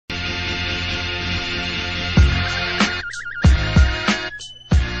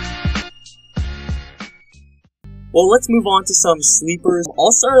Well, let's move on to some sleepers.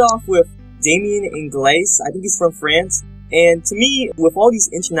 I'll start off with Damien Ingles. I think he's from France. And to me, with all these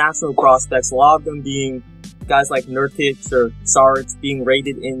international prospects, a lot of them being guys like Nurkic or Saric being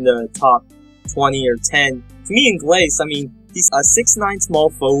rated in the top 20 or 10, to me, Ingles, I mean, he's a 6'9" small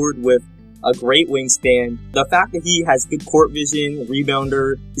forward with a great wingspan. The fact that he has good court vision,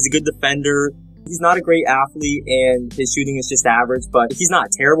 rebounder, he's a good defender. He's not a great athlete and his shooting is just average, but he's not a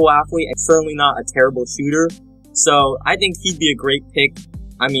terrible athlete and certainly not a terrible shooter. So I think he'd be a great pick,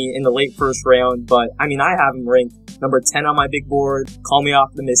 I mean, in the late first round. But, I mean, I have him ranked number 10 on my big board. Call me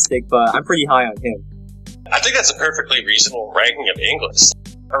optimistic, but I'm pretty high on him. I think that's a perfectly reasonable ranking of Ingles.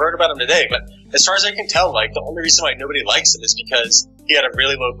 I wrote about him today, but as far as I can tell, like, the only reason why nobody likes him is because he had a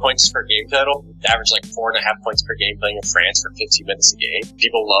really low points per game total, averaged like 4.5 points per game playing in France for 15 minutes a game.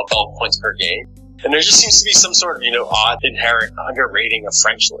 People love 12 points per game. And there just seems to be some sort of, odd inherent underrating of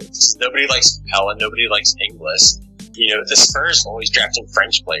French leagues. Nobody likes Capella, nobody likes Ingles. The Spurs always drafting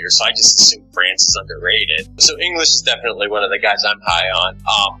French players, so I just assume France is underrated. So English is definitely one of the guys I'm high on.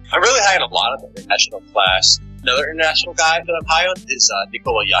 I'm really high on a lot of the international class. Another international guy that I'm high on is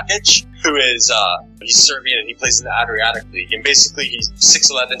Nikola Jokic, who is he's Serbian and he plays in the Adriatic League. And basically he's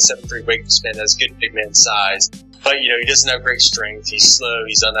 6'11", 7'3" wingspan, has good big man size. But, he doesn't have great strength. He's slow.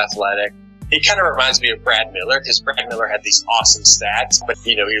 He's unathletic. He kind of reminds me of Brad Miller, because Brad Miller had these awesome stats, but,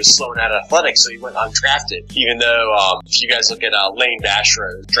 he was slow and athletic, so he went undrafted. Even though, if you guys look at Lane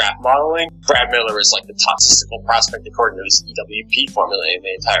Bashrow's draft modeling, Brad Miller is like the top statistical prospect according to his EWP formula in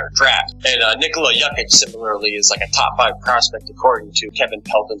the entire draft. And Nikola Jokic, similarly, is like a top 5 prospect according to Kevin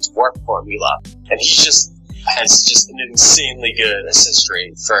Pelton's WARP formula. And he has an insanely good assist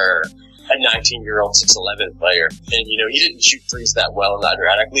rate for a 19-year-old 6'11" player. And, he didn't shoot threes that well in the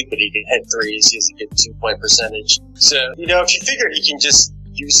Adriatic League, but he can hit threes. He has a good 2-point percentage. So, if you figured he can just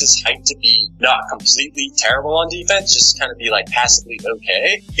use his height to be not completely terrible on defense, just kind of be like passively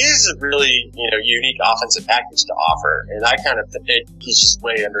okay, he is a really, unique offensive package to offer. And I kind of think he's just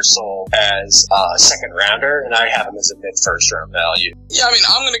way undersold as a second rounder, and I have him as a mid-first round value. Yeah, I mean,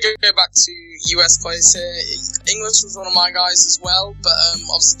 I'm going to go back to US players here. English was one of my guys as well, but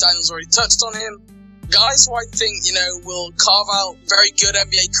obviously Daniel's already touched on him. Guys who I think, will carve out very good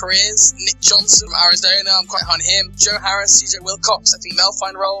NBA careers. Nick Johnson from Arizona, I'm quite high on him. Joe Harris, CJ Wilcox, I think they'll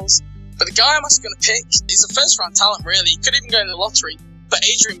find roles. But the guy I'm actually going to pick is a first-round talent, really. Could even go in the lottery. But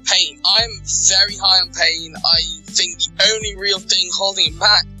Adrian Payne. I'm very high on Payne. I think the only real thing holding him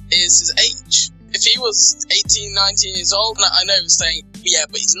back is his age. If he was 18, 19 years old, I know he's saying, yeah,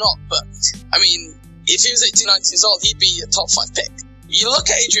 but he's not. But, I mean, if he was 18, 19 years old, he'd be a top 5 pick. You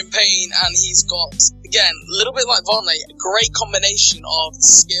look at Adrian Payne, and he's got, again, a little bit like Vonleh, a great combination of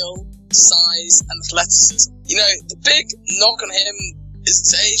skill, size, and athleticism. The big knock on him is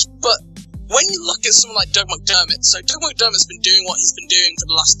his age, but when you look at someone like Doug McDermott, so Doug McDermott's been doing what he's been doing for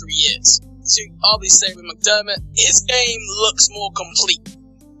the last 3 years. So I'll be saying with McDermott, his game looks more complete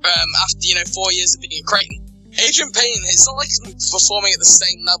after, 4 years of being at Creighton. Adrian Payne, it's not like he's been performing at the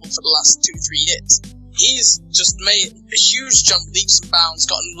same level for the last 2-3 years. He's just made a huge jump, leaps and bounds,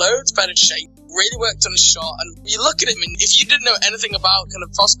 gotten loads better shape, really worked on his shot, and you look at him, and if you didn't know anything about kind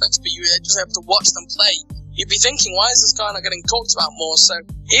of prospects, but you were just able to watch them play, you'd be thinking, why is this guy not getting talked about more? So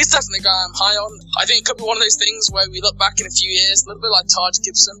he's definitely a guy I'm high on. I think it could be one of those things where we look back in a few years, a little bit like Taj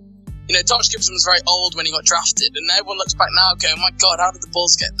Gibson. Taj Gibson was very old when he got drafted, and everyone looks back now going, my God, how did the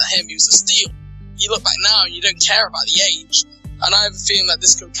Bulls get to him? He was a steal. You look back now, and you don't care about the age. And I have a feeling that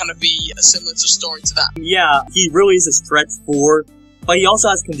this could kind of be a similar story to that. Yeah, he really is a stretch forward, but he also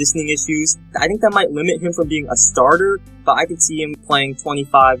has conditioning issues. I think that might limit him from being a starter, but I could see him playing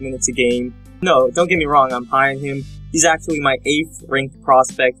 25 minutes a game. No, don't get me wrong, I'm high on him. He's actually my 8th ranked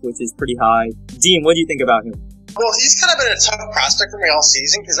prospect, which is pretty high. Dean, what do you think about him? Well, he's kind of been a tough prospect for me all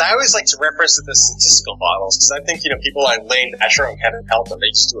season, because I always like to reference the statistical models, because I think, people like Lane Asher and Kevin Pelton, they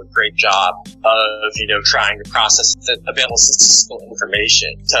just do a great job of, trying to process the available statistical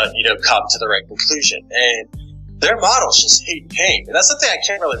information to, come to the right conclusion. And their models just hate Payne. And that's something I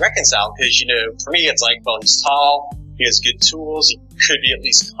can't really reconcile, because, for me, it's like, well, he's tall, he has good tools, he could be at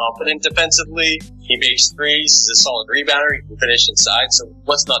least competent defensively, he makes threes, he's a solid rebounder, he can finish inside, so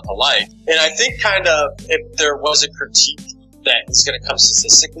what's not to like? And I think kind of, if there was a critique that is going to come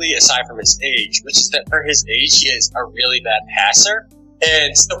statistically, aside from his age, which is that for his age, he is a really bad passer.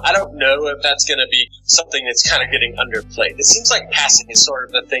 And so I don't know if that's going to be something that's kind of getting underplayed. It seems like passing is sort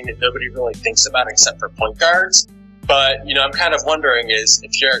of the thing that nobody really thinks about except for point guards. But, I'm kind of wondering is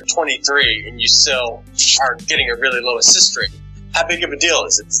if you're 23 and you still are getting a really low assist rate, how big of a deal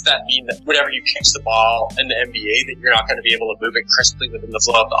is it? Does that mean that whenever you catch the ball in the NBA that you're not going to be able to move it crisply within the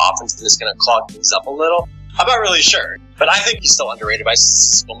flow of the offense and it's going to clog things up a little? I'm not really sure. But I think he's still underrated by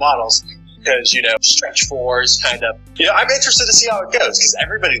statistical models because, stretch fours kind of, I'm interested to see how it goes because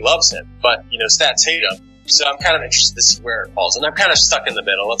everybody loves him, but, stats hate him. So I'm kind of interested to see where it falls. And I'm kind of stuck in the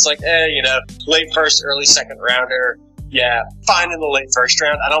middle. It's like, late first, early second rounder. Yeah, fine in the late first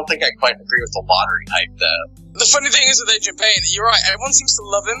round. I don't think I quite agree with the lottery hype, though. The funny thing is with Adrian Payne, you're right, everyone seems to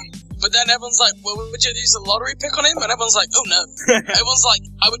love him, but then everyone's like, well, would you use a lottery pick on him? And everyone's like, oh no. Everyone's like,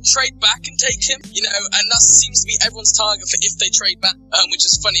 I would trade back and take him, and that seems to be everyone's target for if they trade back, which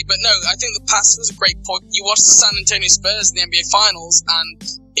is funny. But no, I think the pass was a great point. You watch the San Antonio Spurs in the NBA Finals, and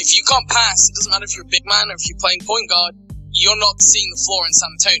if you can't pass, it doesn't matter if you're a big man or if you're playing point guard, you're not seeing the floor in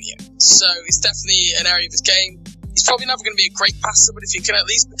San Antonio. So it's definitely an area of his game. He's probably never going to be a great passer, but if he can at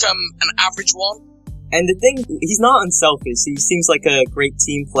least become an average one. And the thing, he's not unselfish. He seems like a great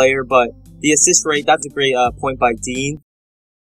team player, but the assist rate, that's a great point by Dean.